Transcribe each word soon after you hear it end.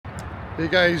Hey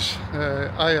guys,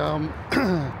 I am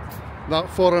that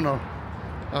foreigner,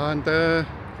 and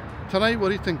tonight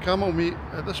we're eating camel meat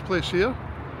at this place here,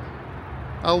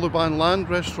 Luban Land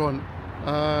restaurant,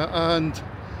 and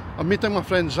I'm meeting my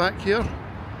friend Zach here.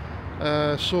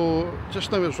 So just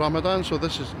now it's Ramadan, so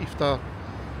this is Iftar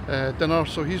dinner,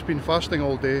 so he's been fasting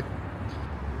all day.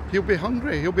 He'll be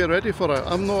hungry, he'll be ready for it.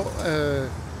 I'm not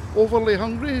overly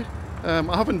hungry.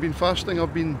 I haven't been fasting,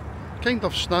 I've been kind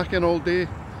of snacking all day.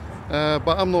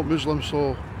 But I'm not Muslim,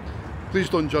 so please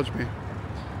don't judge me.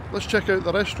 Let's check out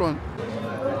the restaurant.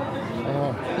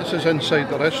 This is inside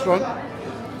the restaurant.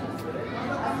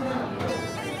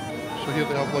 So here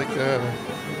they have like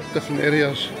different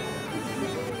areas.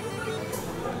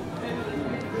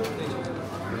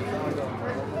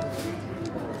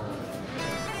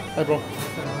 Hi bro.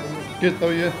 Good, how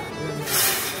are you?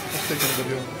 Let's take a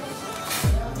video.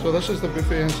 So this is the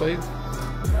buffet inside.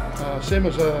 Same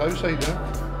as outside, yeah?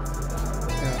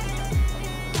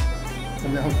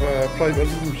 And they have private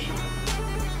rooms.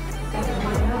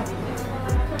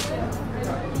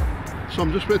 So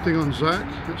I'm just waiting on Zach.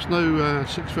 It's now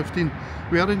 6:15.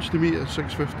 We arranged to meet at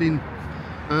 6:15.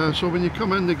 So when you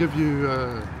come in, they give you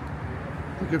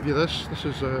this. This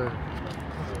is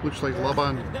looks like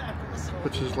Luban,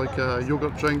 which is like a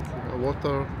yogurt drink, a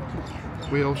water.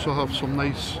 We also have some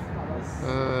nice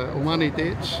Omani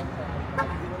dates.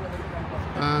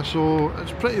 So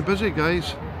it's pretty busy,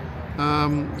 guys.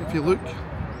 If you look,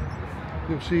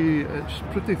 you'll see it's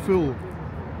pretty full,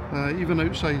 even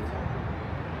outside.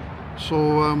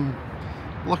 So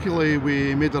luckily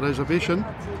we made a reservation.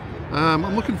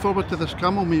 I'm looking forward to this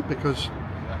camel meat because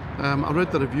I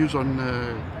read the reviews on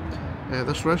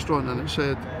this restaurant, and it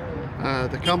said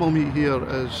the camel meat here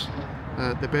is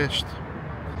the best.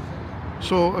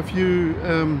 So if you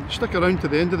stick around to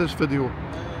the end of this video,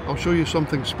 I'll show you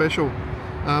something special.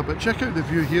 But check out the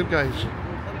view here, guys.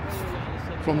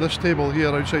 From this table here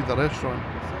outside the restaurant,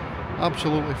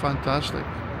 absolutely fantastic.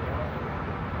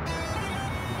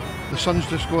 The sun's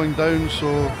just going down,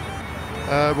 so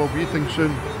we'll be eating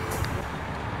soon.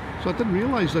 So I didn't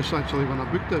realise this actually when I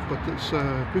booked it, but it's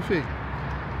a buffet.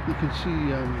 You can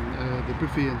see the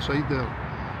buffet inside there.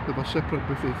 They have a separate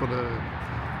buffet for the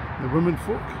women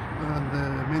folk, and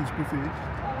the men's buffet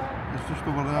is just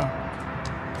over there.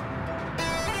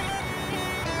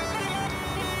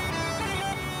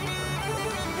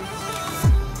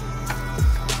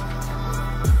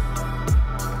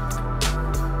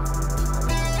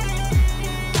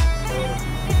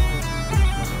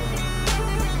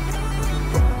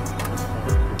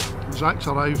 Zach's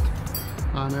arrived,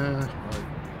 and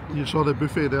you saw the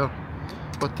buffet there,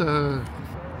 but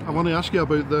I want to ask you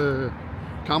about the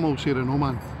camels here in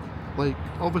Oman. Like,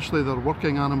 obviously they're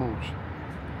working animals,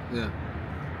 yeah,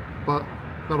 but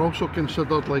they're also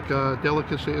considered like a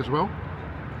delicacy as well.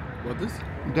 What is?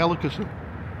 Delicacy.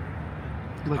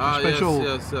 Like a special.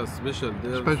 Yes, special.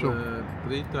 There's special.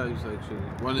 3 types actually.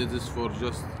 One is for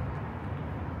just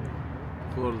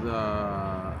for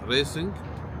the racing,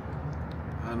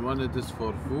 and one it is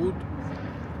for food.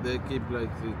 They keep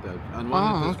like 3 types, and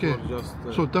one is okay. for just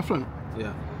so different.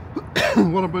 Yeah.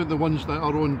 What about the ones that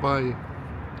are owned by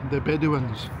the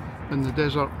Bedouins in the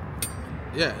desert?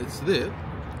 Yeah, it's there,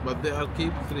 but they are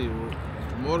keep 3.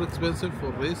 More expensive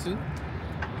for racing,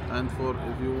 and for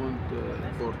if you want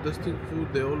for testing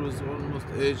food, they always almost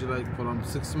age like from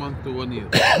 6 months to 1 year.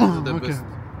 The okay. best.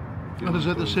 And is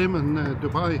it the same in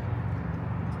Dubai?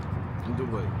 In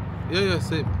Dubai. Yeah,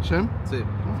 same. Same? Same.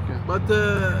 Okay. But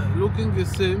looking is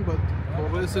same, but for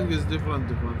racing is different,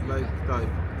 like type.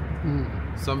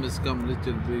 Some is come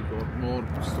little big or more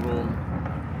strong.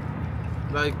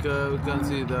 Like we can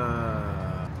see the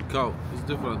cow is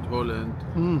different, Holland.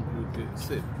 Okay,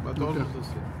 same, but almost the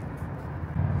same.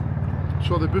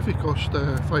 So the buffet cost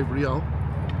 5 rial.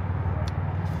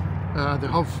 They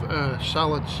have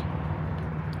salads.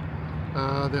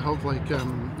 They have like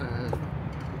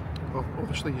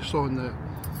obviously you saw in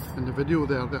the video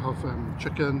there, they have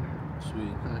chicken,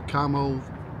 sweet, camel.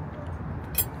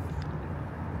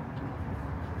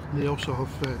 They also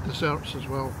have desserts as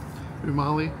well,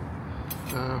 umali,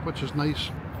 which is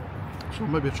nice. So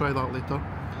maybe try that later.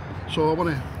 So I want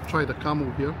to try the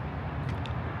camel here.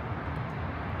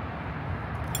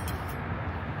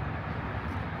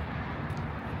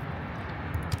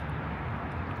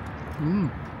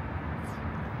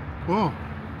 Oh.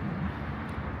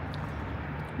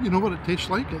 You know what it tastes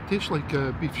like? It tastes like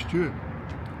beef stew.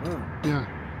 Oh. Yeah.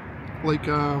 Like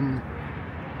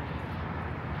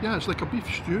yeah, it's like a beef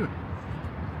stew.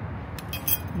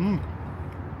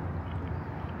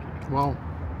 Wow.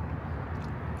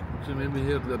 So maybe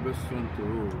here the best one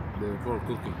to for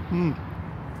cooking.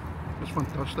 It's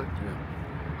fantastic. Yeah.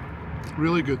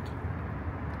 Really good.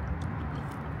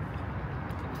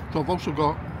 So I've also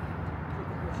got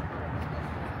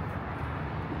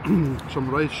some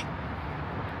rice,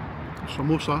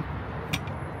 samosa,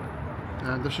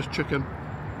 and this is chicken.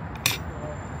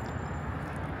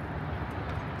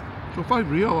 So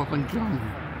 5 rial, I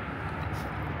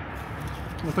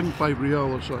think 5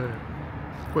 rial is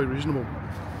quite reasonable.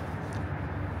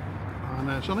 And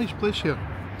it's a nice place here.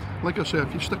 Like I say,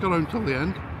 if you stick around till the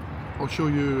end, I'll show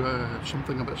you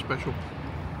something a bit special.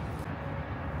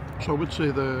 So I would say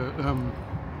the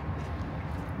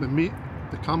meat,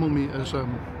 the camel meat is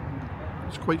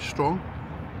it's quite strong,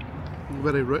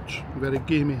 very rich, very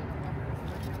gamey.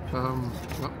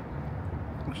 But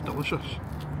it's delicious.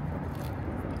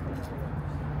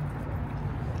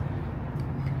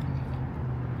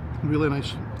 Really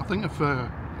nice. I think if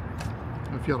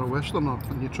you're a Westerner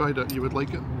and you tried it, you would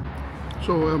like it.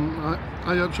 So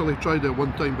I actually tried it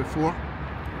one time before,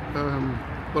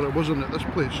 but it wasn't at this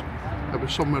place. It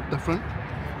was somewhere different.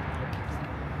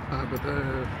 But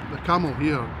the camel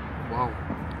here, wow,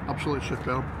 absolutely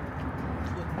superb.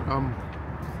 I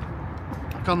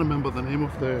can't remember the name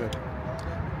of the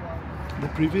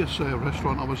previous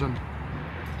restaurant I was in.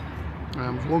 It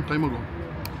was a long time ago,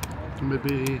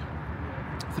 maybe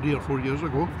 3 or 4 years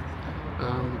ago.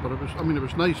 But it was, I mean, it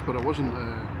was nice, but it wasn't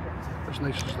as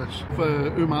nice as this.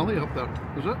 Umali up there,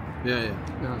 is it? Yeah.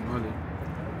 Yeah.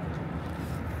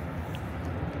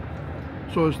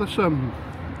 So is this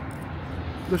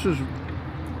this is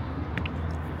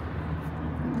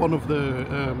one of the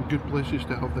good places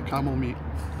to have the camel meat.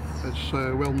 It's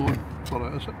well known for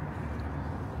it, is it?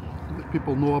 That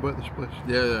people know about this place.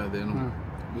 Yeah, they know.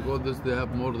 Yeah. Because they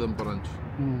have more than branch.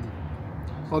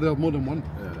 Oh, they have more than one?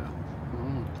 Yeah.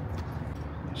 Oh.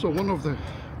 So one of the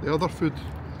other foods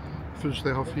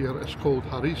they have here is called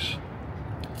haris.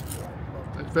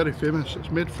 It's very famous.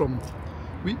 It's made from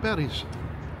wheat berries.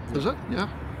 Is it? Yeah.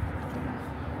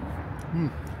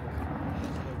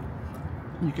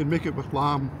 You can make it with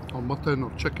lamb or mutton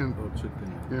or chicken. Or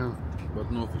chicken. Yeah.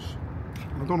 But no fish.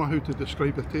 I don't know how to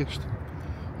describe the taste.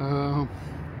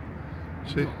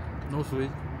 See? No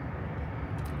sweet.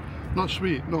 Not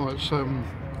sweet. No, it's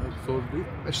salty.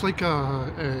 It's like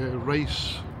a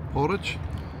rice porridge,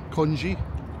 congee.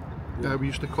 Yeah. We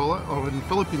used to call it, or in the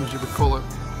Philippines you would call it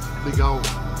ligaw.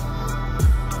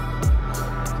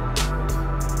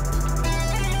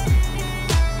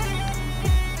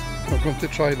 We're going to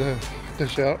try the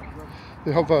dessert.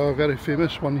 They have a very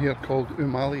famous one here called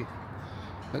umali.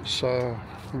 It's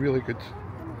really good.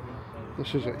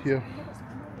 This is it here.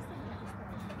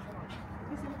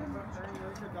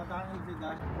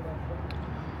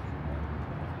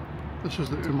 This is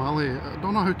the umali. I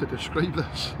don't know how to describe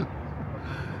this.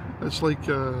 It's like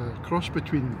a cross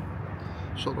between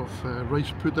sort of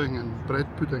rice pudding and bread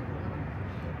pudding.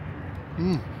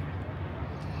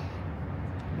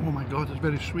 Oh my god, it's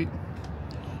very sweet.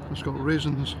 It's got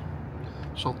raisins,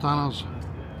 sultanas.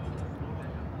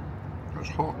 It's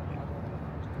hot.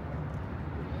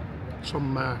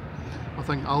 Some, I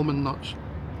think, almond nuts.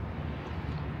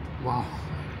 Wow.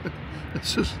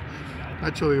 This is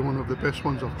actually one of the best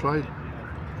ones I've tried.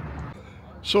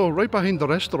 So right behind the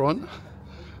restaurant,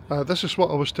 this is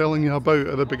what I was telling you about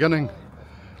at the beginning.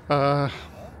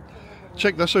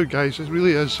 Check this out, guys. It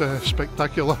really is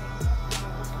spectacular.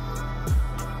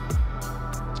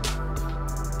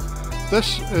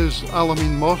 This is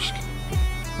Alamein Mosque,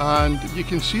 and you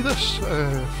can see this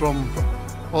from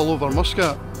all over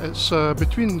Muscat. It's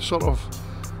between sort of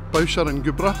Bowser and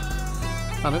Gubra,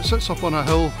 and it sits up on a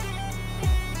hill.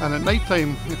 And at night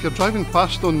time, if you're driving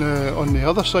past on the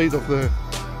other side of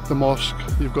the mosque,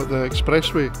 you've got the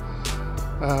expressway.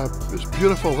 It's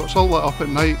beautiful. It's all lit up at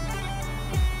night.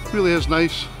 It really is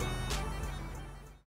nice.